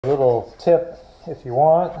Little tip if you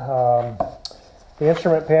want. The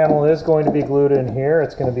instrument panel is going to be glued in here.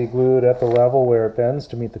 It's going to be glued at the level where it bends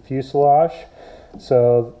to meet the fuselage.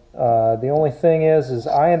 So the only thing is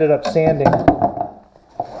I ended up sanding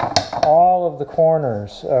all of the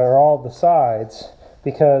corners, or all of the sides,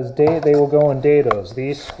 because they will go in dados.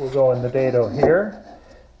 These will go in the dado here.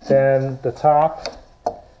 Then the top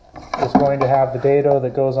is going to have the dado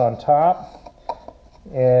that goes on top.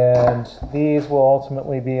 And these will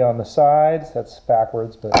ultimately be on the sides. That's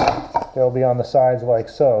backwards, but they'll be on the sides like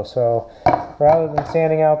so. So rather than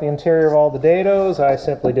sanding out the interior of all the dados, I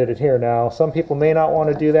simply did it here. Now, some people may not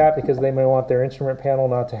want to do that because they may want their instrument panel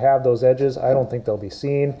not to have those edges. I don't think they'll be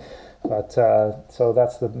seen, but so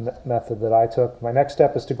that's the method that I took. My next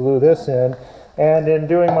step is to glue this in, and in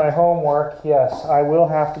doing my homework, yes, I will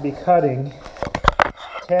have to be cutting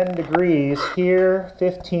 10 degrees here,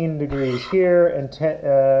 15 degrees here, and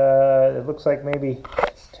it looks like maybe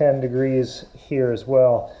 10 degrees here as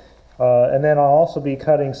well. And then I'll also be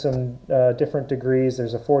cutting some different degrees.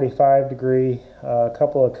 There's a 45 degree, a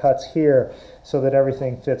couple of cuts here, so that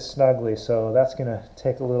everything fits snugly. So that's going to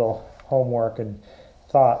take a little homework and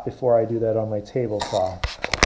thought before I do that on my tabletop.